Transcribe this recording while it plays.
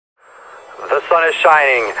The sun is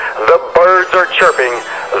shining, the birds are chirping,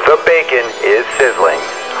 the bacon is sizzling.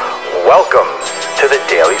 Welcome to the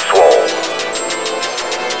Daily Swole.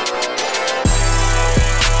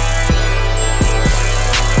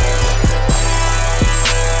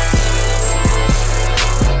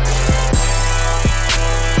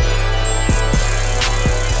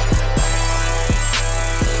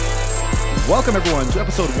 Welcome, everyone, to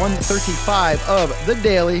episode 135 of The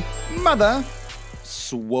Daily Mother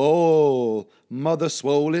Swole. Mother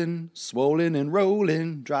swollen, swollen and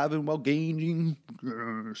rolling, driving while gaining,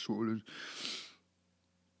 swollen.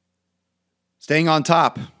 Staying on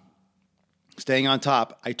top. Staying on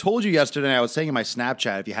top. I told you yesterday, I was saying in my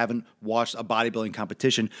Snapchat, if you haven't watched a bodybuilding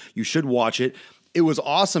competition, you should watch it. It was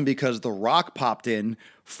awesome because The Rock popped in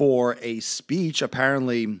for a speech.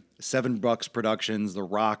 Apparently, Seven Bucks Productions, The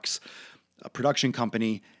Rock's a production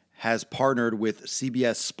company, has partnered with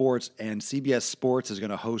CBS Sports, and CBS Sports is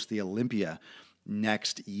going to host the Olympia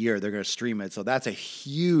next year. They're going to stream it. So that's a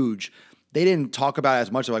huge, they didn't talk about it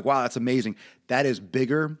as much. They're like, wow, that's amazing. That is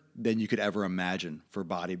bigger than you could ever imagine for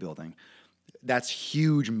bodybuilding. That's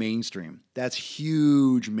huge mainstream. That's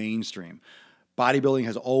huge mainstream. Bodybuilding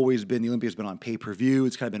has always been, the Olympia has been on pay-per-view.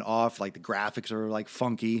 It's kind of been off, like the graphics are like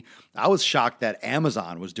funky. I was shocked that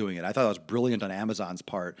Amazon was doing it. I thought it was brilliant on Amazon's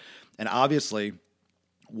part. And obviously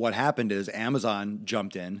what happened is Amazon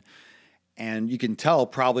jumped in, and you can tell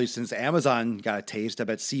probably since Amazon got a taste, I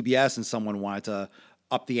bet CBS and someone wanted to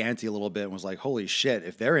up the ante a little bit and was like, holy shit,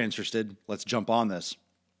 if they're interested, let's jump on this.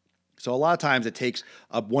 So a lot of times it takes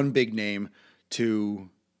one big name to,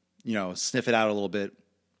 sniff it out a little bit.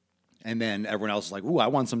 And then everyone else is like, ooh, I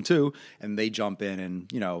want some too. And they jump in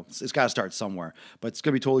and, it's got to start somewhere. But it's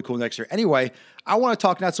going to be totally cool next year. Anyway, I want to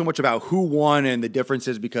talk not so much about who won and the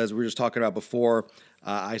differences, because we were just talking about before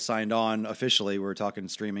I signed on officially. We were talking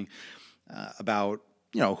streaming about,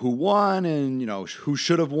 who won and, who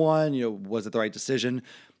should have won. Was it the right decision?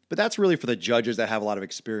 But that's really for the judges that have a lot of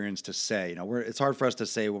experience to say. It's hard for us to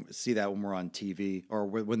see that when we're on TV or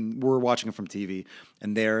when we're watching it from TV.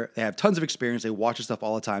 And they have tons of experience. They watch this stuff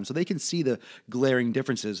all the time, so they can see the glaring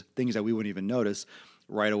differences, things that we wouldn't even notice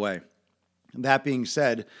right away. That being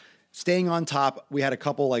said, staying on top, we had a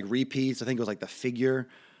couple like repeats. I think it was like the figure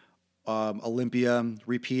Olympia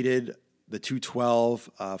repeated, the 212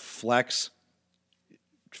 flex.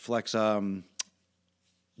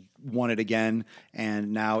 Won it again,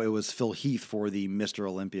 and now it was Phil Heath for the Mr.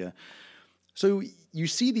 Olympia. So you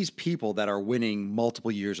see these people that are winning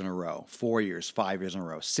multiple years in a row, 4 years, 5 years in a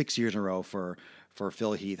row, 6 years in a row for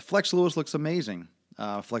Phil Heath. Flex Lewis looks amazing.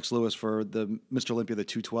 Flex Lewis for the Mr. Olympia, the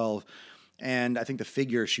 212. And I think the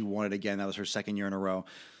figure, she won it again. That was her second year in a row.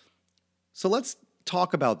 So let's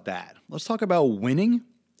talk about that. Let's talk about winning,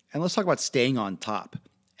 and let's talk about staying on top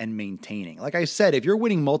and maintaining. Like I said, if you're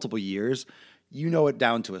winning multiple years, you know it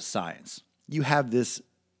down to a science. You have this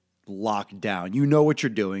locked down. You know what you're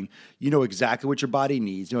doing. You know exactly what your body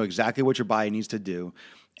needs. You know exactly what your body needs to do.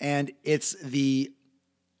 And it's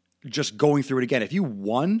just going through it again. If you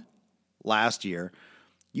won last year,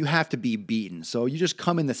 you have to be beaten. So you just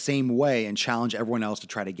come in the same way and challenge everyone else to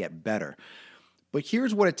try to get better. But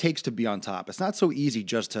here's what it takes to be on top. It's not so easy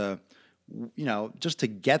just to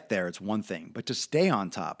get there. It's one thing, but to stay on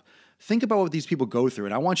top. Think about what these people go through,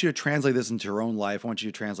 and I want you to translate this into your own life. I want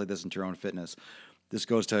you to translate this into your own fitness. This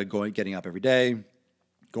goes to getting up every day,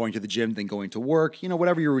 going to the gym, then going to work,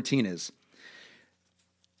 whatever your routine is.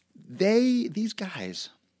 These guys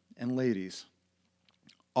and ladies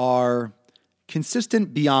are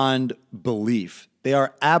consistent beyond belief. They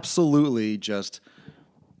are absolutely just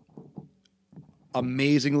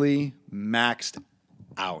amazingly maxed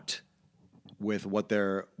out with with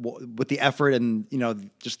the effort and,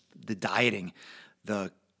 just the dieting,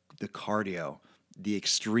 the cardio, the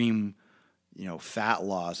extreme, fat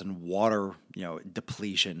loss and water,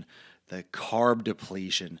 depletion, the carb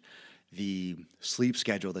depletion, the sleep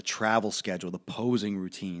schedule, the travel schedule, the posing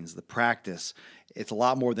routines, the practice. It's a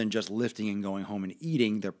lot more than just lifting and going home and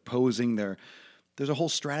eating. They're posing, there's a whole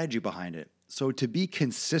strategy behind it. So to be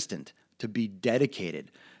consistent, to be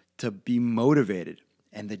dedicated, to be motivated,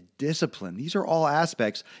 and the discipline, these are all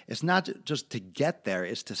aspects. It's not just to get there,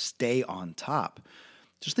 it's to stay on top.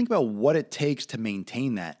 Just think about what it takes to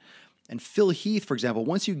maintain that. And Phil Heath, for example,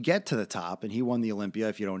 once you get to the top, and he won the Olympia,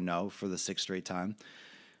 if you don't know, for the 6th straight time,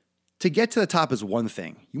 to get to the top is one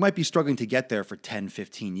thing. You might be struggling to get there for 10,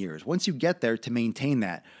 15 years. Once you get there, to maintain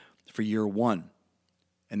that for year 1,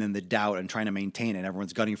 and then the doubt and trying to maintain it,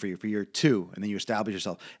 everyone's gunning for you for year 2, and then you establish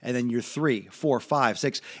yourself, and then year 3, 4, 5,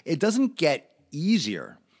 6. It doesn't get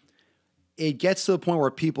easier. it gets to the point where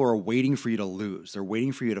people are waiting for you to lose. They're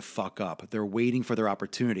waiting for you to fuck up. They're waiting for their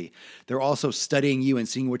opportunity. They're also studying you and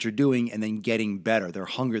seeing what you're doing and then getting better. They're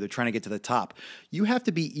hungry. They're trying to get to the top. You have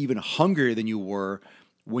to be even hungrier than you were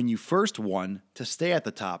when you first won to stay at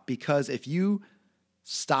the top, because if you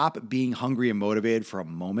stop being hungry and motivated for a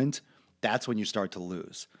moment, that's when you start to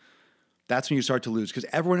lose. That's when you start to lose because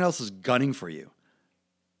everyone else is gunning for you.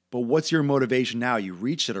 But what's your motivation now? You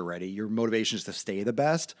reached it already. Your motivation is to stay the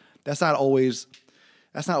best. That's not always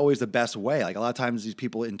the best way. Like a lot of times these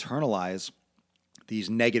people internalize these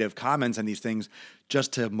negative comments and these things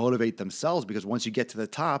just to motivate themselves, because once you get to the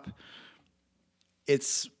top,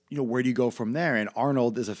 it's, where do you go from there? And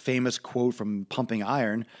Arnold is a famous quote from Pumping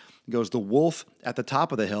Iron. He goes, "The wolf at the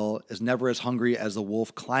top of the hill is never as hungry as the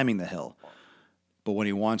wolf climbing the hill. But when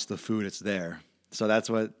he wants the food, it's there." So that's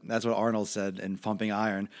what Arnold said in Pumping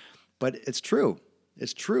Iron. But it's true.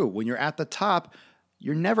 It's true. When you're at the top,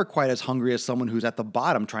 you're never quite as hungry as someone who's at the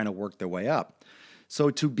bottom trying to work their way up. So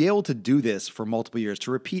to be able to do this for multiple years,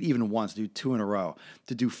 to repeat even once, do 2 in a row,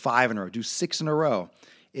 to do 5 in a row, do 6 in a row,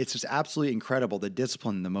 it's just absolutely incredible. The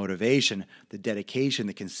discipline, the motivation, the dedication,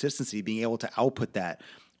 the consistency, being able to output that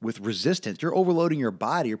with resistance. You're overloading your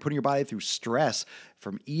body. You're putting your body through stress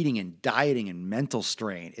from eating and dieting and mental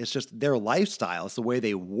strain. It's just their lifestyle. It's the way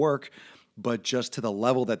they work, but just to the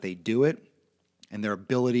level that they do it and their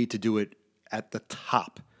ability to do it at the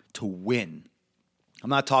top to win. I'm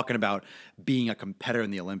not talking about being a competitor in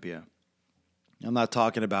the Olympia. I'm not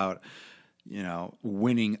talking about,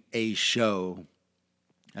 winning a show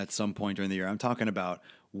at some point during the year. I'm talking about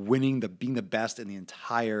being the best in the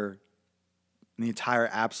entire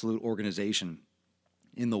absolute organization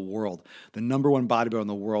in the world, the number one bodybuilder in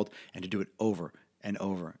the world, and to do it over and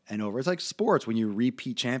over and over. It's like sports when you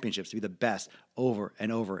repeat championships, to be the best over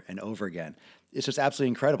and over and over again. It's just absolutely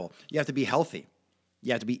incredible. You have to be healthy.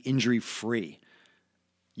 You have to be injury-free.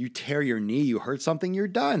 You tear your knee, you hurt something, you're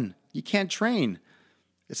done. You can't train.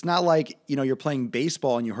 It's not like, you're playing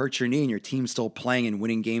baseball and you hurt your knee and your team's still playing and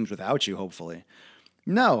winning games without you, hopefully.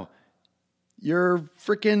 No. If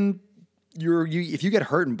you get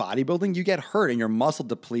hurt in bodybuilding, you get hurt and your muscle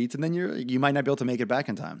depletes, and then you might not be able to make it back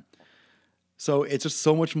in time. So it's just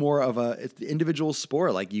so much more of it's the individual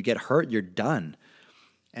sport. Like you get hurt, you're done.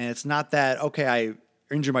 And it's not that, okay, I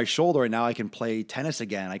injured my shoulder and now I can play tennis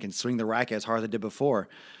again. I can swing the racket as hard as I did before.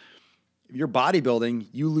 If you're bodybuilding,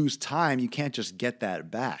 you lose time. You can't just get that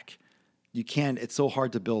back. You can't. It's so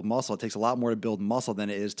hard to build muscle. It takes a lot more to build muscle than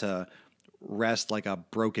it is to rest like a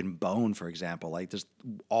broken bone, for example. Like there's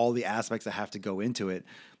all the aspects that have to go into it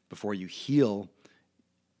before you heal.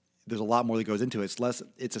 There's a lot more that goes into it.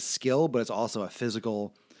 It's a skill, but it's also a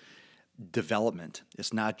physical development.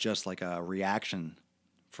 It's not just like a reaction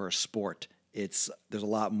for a sport. There's a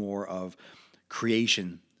lot more of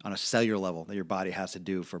creation on a cellular level that your body has to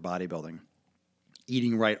do for bodybuilding.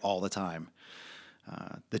 Eating right all the time.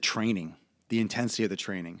 The training, the intensity of the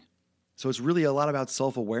training. So it's really a lot about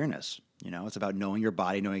self-awareness. It's about knowing your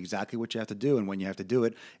body, knowing exactly what you have to do and when you have to do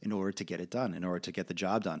it in order to get it done, in order to get the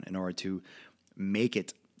job done, in order to make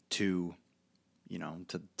it to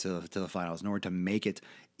the finals, in order to make it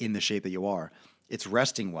in the shape that you are. It's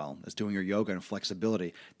resting well. It's doing your yoga and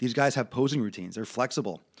flexibility. These guys have posing routines. They're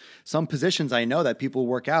flexible. Some positions I know that people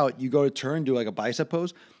work out, you go to turn, do like a bicep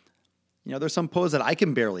pose. There's some pose that I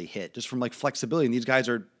can barely hit just from like flexibility. And these guys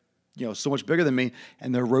are, so much bigger than me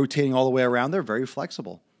and they're rotating all the way around. They're very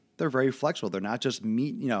flexible. They're very flexible. They're not just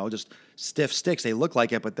just stiff sticks. They look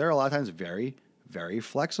like it, but they're a lot of times very, very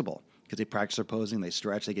flexible because they practice their posing, they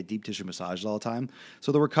stretch, they get deep tissue massages all the time.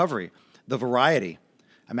 So the recovery, the variety.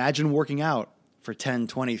 Imagine working out for 10,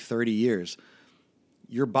 20, 30 years.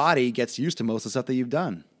 Your body gets used to most of the stuff that you've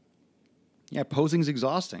done. Yeah, posing's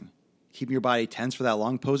exhausting. Keeping your body tense for that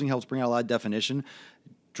long. Posing helps bring out a lot of definition,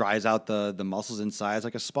 dries out the muscles inside. It's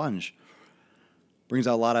like a sponge. Brings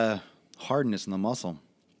out a lot of hardness in the muscle.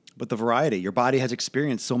 But the variety, your body has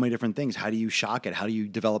experienced so many different things. How do you shock it? How do you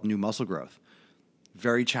develop new muscle growth?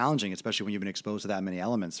 Very challenging, especially when you've been exposed to that many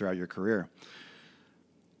elements throughout your career.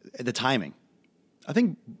 The timing. I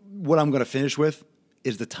think what I'm going to finish with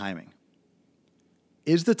is the timing.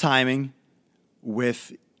 Is the timing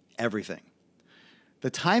with everything. The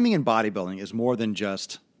timing in bodybuilding is more than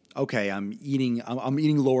just, okay, I'm eating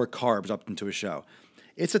lower carbs up into a show.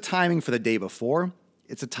 It's a timing for the day before.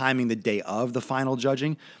 It's a timing the day of the final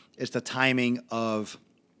judging. It's the timing of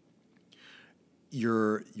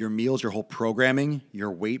your meals, your whole programming,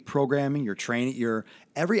 your weight programming, your training, your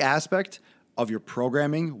every aspect of your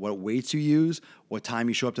programming, what weights you use, what time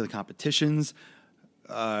you show up to the competitions,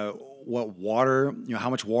 what water, how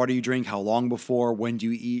much water you drink, how long before, when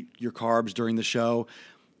do you eat your carbs during the show.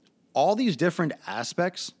 all these different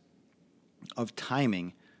aspects of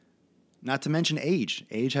timing, not to mention age.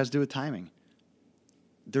 Age has to do with timing.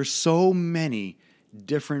 There's so many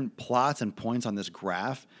different plots and points on this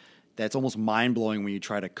graph that's almost mind-blowing when you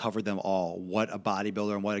try to cover them all, what a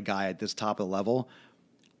bodybuilder and what a guy at this top of the level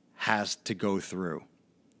has to go through,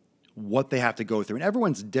 what they have to go through. And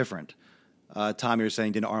everyone's different. Tom, you were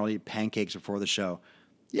saying, didn't Arnold eat pancakes before the show?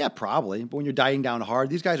 Yeah, probably. But when you're dieting down hard,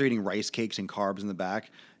 these guys are eating rice cakes and carbs in the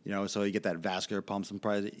back, so you get that vascular pumps and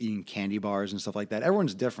probably eating candy bars and stuff like that.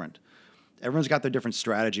 Everyone's different. Everyone's got their different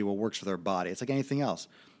strategy, what works for their body. It's like anything else.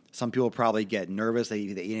 Some people probably get nervous. They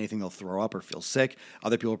eat anything, they'll throw up or feel sick.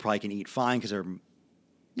 Other people probably can eat fine because they're,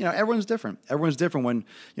 everyone's different. Everyone's different when,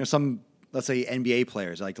 some, let's say NBA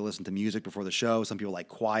players like to listen to music before the show. Some people like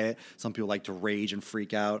quiet. Some people like to rage and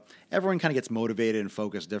freak out. Everyone kind of gets motivated and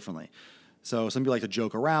focused differently. So some people like to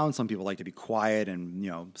joke around. Some people like to be quiet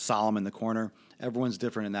and, solemn in the corner. Everyone's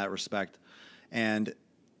different in that respect. And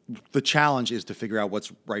the challenge is to figure out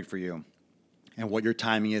what's right for you and what your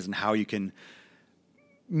timing is and how you can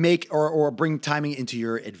make or bring timing into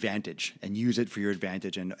your advantage and use it for your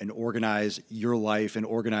advantage and organize your life and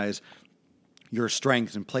organize your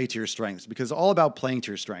strengths and play to your strengths, because it's all about playing to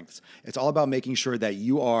your strengths. It's all about making sure that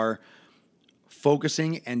you are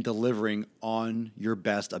focusing and delivering on your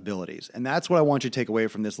best abilities. And that's what I want you to take away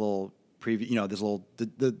from this little preview,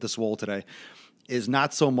 the Swole today, is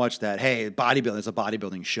not so much that, hey, bodybuilding is a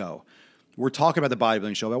bodybuilding show. We're talking about the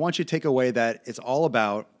bodybuilding show, but I want you to take away that it's all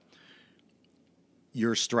about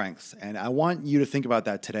your strengths. And I want you to think about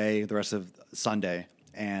that today, the rest of Sunday,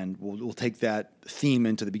 and we'll take that theme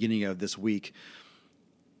into the beginning of this week,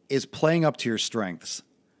 is playing up to your strengths.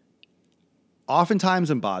 Oftentimes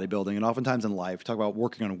in bodybuilding and oftentimes in life, talk about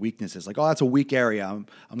working on weaknesses. Like, oh, that's a weak area.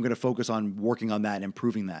 I'm going to focus on working on that and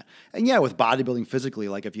improving that. And yeah, with bodybuilding physically,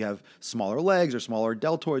 like if you have smaller legs or smaller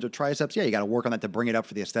deltoids or triceps, yeah, you got to work on that to bring it up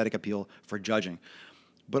for the aesthetic appeal for judging.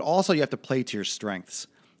 But also you have to play to your strengths.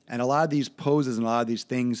 And a lot of these poses and a lot of these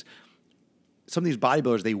things, some of these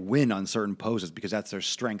bodybuilders, they win on certain poses because that's their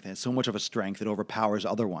strength. And it's so much of a strength, it overpowers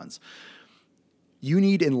other ones. You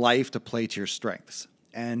need in life to play to your strengths.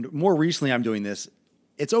 And more recently, I'm doing this.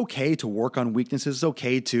 It's okay to work on weaknesses. It's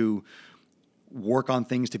okay to work on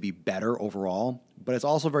things to be better overall. But it's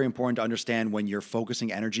also very important to understand when you're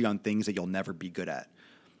focusing energy on things that you'll never be good at.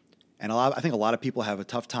 And I think a lot of people have a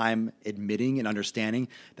tough time admitting and understanding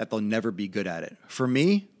that they'll never be good at it. For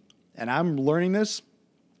me, and I'm learning this,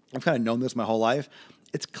 I've kind of known this my whole life,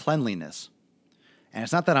 it's cleanliness. And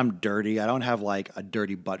it's not that I'm dirty. I don't have like a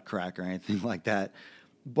dirty butt crack or anything like that.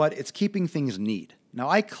 But it's keeping things neat. Now,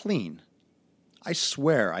 I clean. I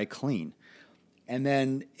swear I clean. And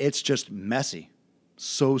then it's just messy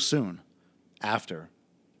so soon after.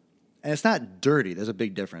 And it's not dirty. There's a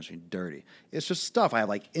big difference between dirty. It's just stuff. I have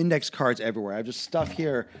like index cards everywhere. I have just stuff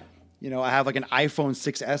here. I have like an iPhone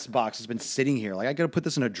 6S box that's been sitting here. Like, I got to put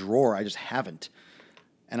this in a drawer. I just haven't.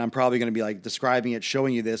 And I'm probably going to be like describing it,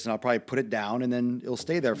 showing you this, and I'll probably put it down, and then it'll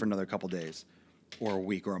stay there for another couple days or a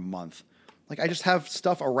week or a month. Like, I just have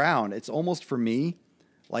stuff around. It's almost for me,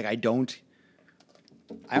 like I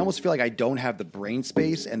almost feel like I don't have the brain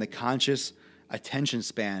space and the conscious attention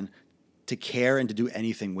span to care and to do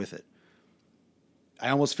anything with it. I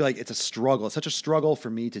almost feel like it's a struggle. It's such a struggle for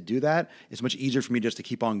me to do that. It's much easier for me just to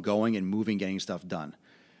keep on going and moving, getting stuff done.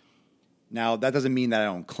 Now, that doesn't mean that I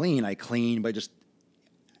don't clean. I clean, but I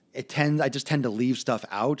just tend to leave stuff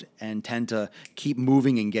out and tend to keep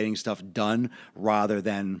moving and getting stuff done rather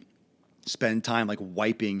than spend time like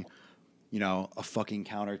wiping, a fucking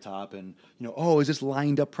countertop and, oh, is this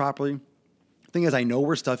lined up properly? The thing is, I know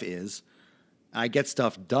where stuff is. I get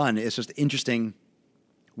stuff done. It's just interesting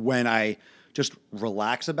when I just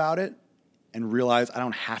relax about it and realize I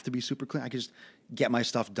don't have to be super clean. I can just get my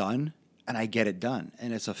stuff done and I get it done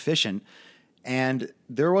and it's efficient. And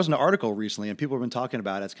there was an article recently and people have been talking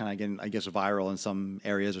about it. It's kind of getting, I guess, viral in some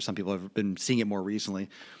areas, or some people have been seeing it more recently,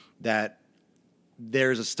 that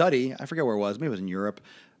there's a study, I forget where it was, maybe it was in Europe,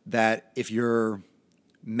 that if you're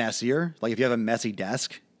messier, like if you have a messy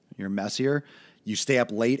desk, you're messier, you stay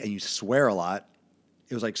up late and you swear a lot,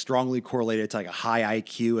 it was like strongly correlated to like a high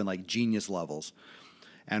IQ and like genius levels.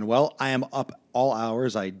 And well, I am up all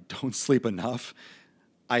hours. I don't sleep enough.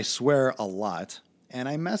 I swear a lot and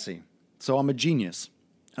I'm messy. So I'm a genius.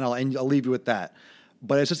 And I'll leave you with that.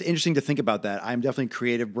 But it's just interesting to think about that. I'm definitely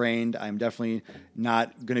creative brained. I'm definitely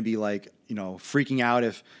not going to be like, freaking out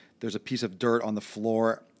if there's a piece of dirt on the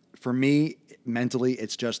floor. For me, mentally,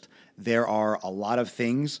 it's just there are a lot of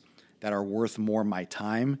things that are worth more my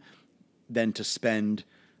time than to spend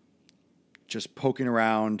just poking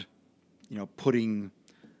around, putting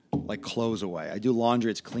like clothes away. I do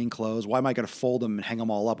laundry, it's clean clothes. Why am I going to fold them and hang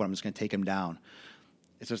them all up when I'm just going to take them down?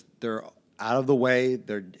 It's just they're out of the way.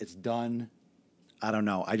 It's done. I don't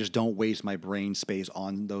know. I just don't waste my brain space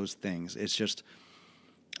on those things. It's just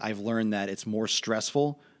I've learned that it's more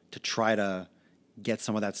stressful to try to get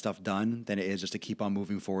some of that stuff done than it is just to keep on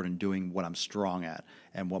moving forward and doing what I'm strong at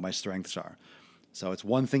and what my strengths are. So it's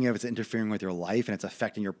one thing if it's interfering with your life and it's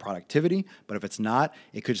affecting your productivity, but if it's not,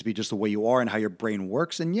 it could just be just the way you are and how your brain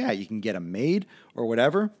works. And yeah, you can get them made or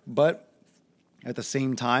whatever, but at the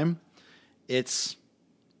same time, it's,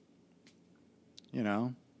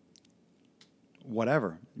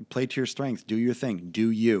 whatever. Play to your strengths. Do your thing. Do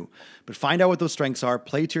you. But find out what those strengths are.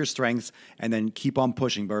 Play to your strengths and then keep on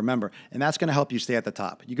pushing. But remember, and that's going to help you stay at the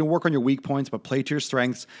top. You can work on your weak points, but play to your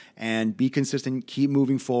strengths and be consistent. Keep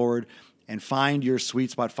moving forward and find your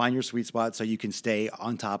sweet spot. Find your sweet spot so you can stay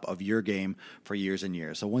on top of your game for years and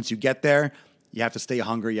years. So once you get there, you have to stay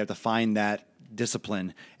hungry. You have to find that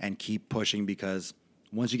discipline and keep pushing, because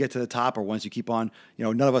once you get to the top, or once you keep on,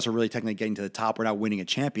 none of us are really technically getting to the top. We're not winning a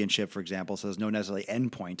championship, for example, so there's no necessarily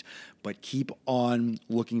end point. But keep on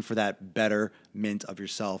looking for that betterment of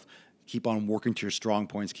yourself. Keep on working to your strong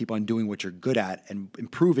points. Keep on doing what you're good at and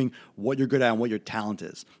improving what you're good at and what your talent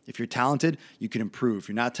is. If you're talented, you can improve. If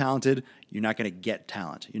you're not talented, you're not going to get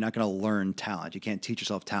talent. You're not going to learn talent. You can't teach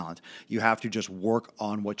yourself talent. You have to just work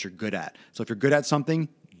on what you're good at. So if you're good at something,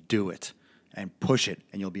 do it and push it,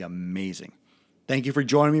 and you'll be amazing. Thank you for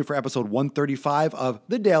joining me for episode 135 of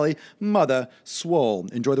The Daily Mother Swole.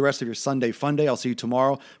 Enjoy the rest of your Sunday fun day. I'll see you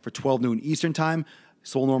tomorrow for 12 noon Eastern Time.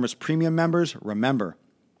 Swolenormous Premium members, remember,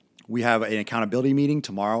 we have an accountability meeting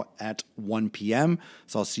tomorrow at 1 p.m.,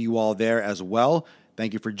 so I'll see you all there as well.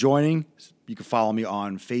 Thank you for joining. You can follow me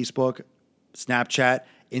on Facebook, Snapchat,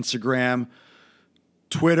 Instagram,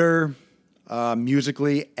 Twitter,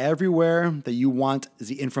 Musically, everywhere that you want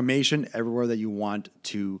the information, everywhere that you want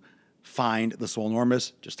to find the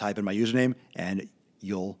Swolenormous, just type in my username and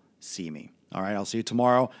you'll see me. All right, I'll see you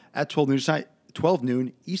tomorrow at 12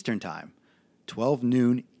 noon Eastern Time. 12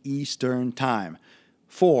 noon Eastern Time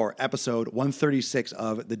for episode 136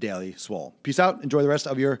 of The Daily Swole. Peace out. Enjoy the rest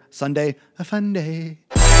of your Sunday, a fun day.